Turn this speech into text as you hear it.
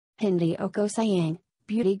Hindi ako sayang,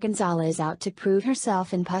 Beauty Gonzalez out to prove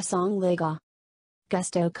herself in Pusong Ligaw.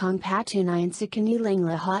 Gusto kong patunayan sa kanilang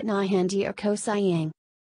lahat na hindi ako sayang.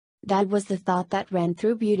 That was the thought that ran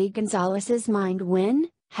through Beauty Gonzalez's mind when,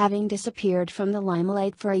 having disappeared from the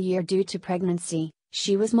limelight for a year due to pregnancy,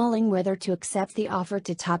 she was mulling whether to accept the offer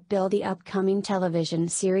to top-bill the upcoming television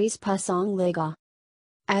series Pusong Ligaw.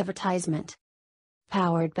 Advertisement.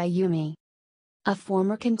 Powered by YuMe. A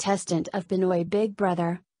former contestant of Pinoy Big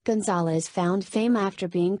Brother, Gonzalez found fame after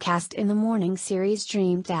being cast in the morning series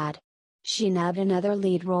Dream Dad. She nabbed another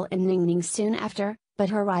lead role in Ningning soon after, but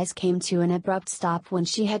her rise came to an abrupt stop when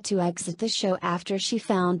she had to exit the show after she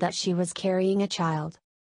found that she was carrying a child.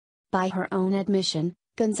 By her own admission,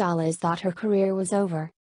 Gonzalez thought her career was over.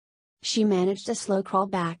 She managed a slow crawl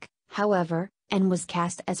back, however, and was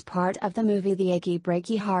cast as part of the movie The Achy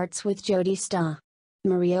Breaky Hearts with Jodie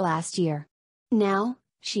Maria last year. Now,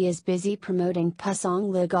 she is busy promoting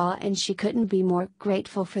Pusong Ligaw and she couldn't be more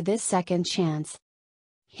grateful for this second chance.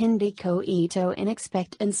 Hindi ko ito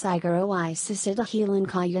inexpectan siguro ay sasitahilan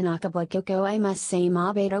kaya nakabalik ko ay mas sa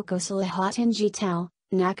mabedo ko sa lahat hinjitaw,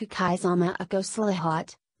 nakakaisama ako sa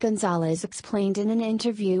lahat, Gonzalez explained in an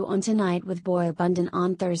interview on Tonight with Boy Abundant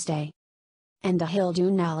on Thursday. And dahil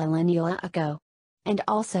dun nalalanila ako. And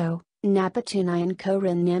also, napatunayan ko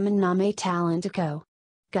rin naman na may talent ako.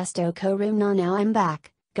 Gusto ko rin na now I'm back,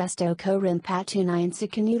 gusto ko rin patunayan sa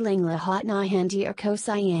kanilang lahat na hindi ako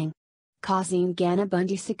sayang. Causing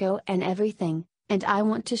ganabundis ako and everything, and I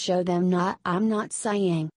want to show them na I'm not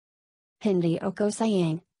sayang. Hindi ako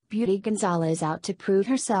sayang, Beauty Gonzalez out to prove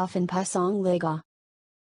herself in Pusong Ligaw.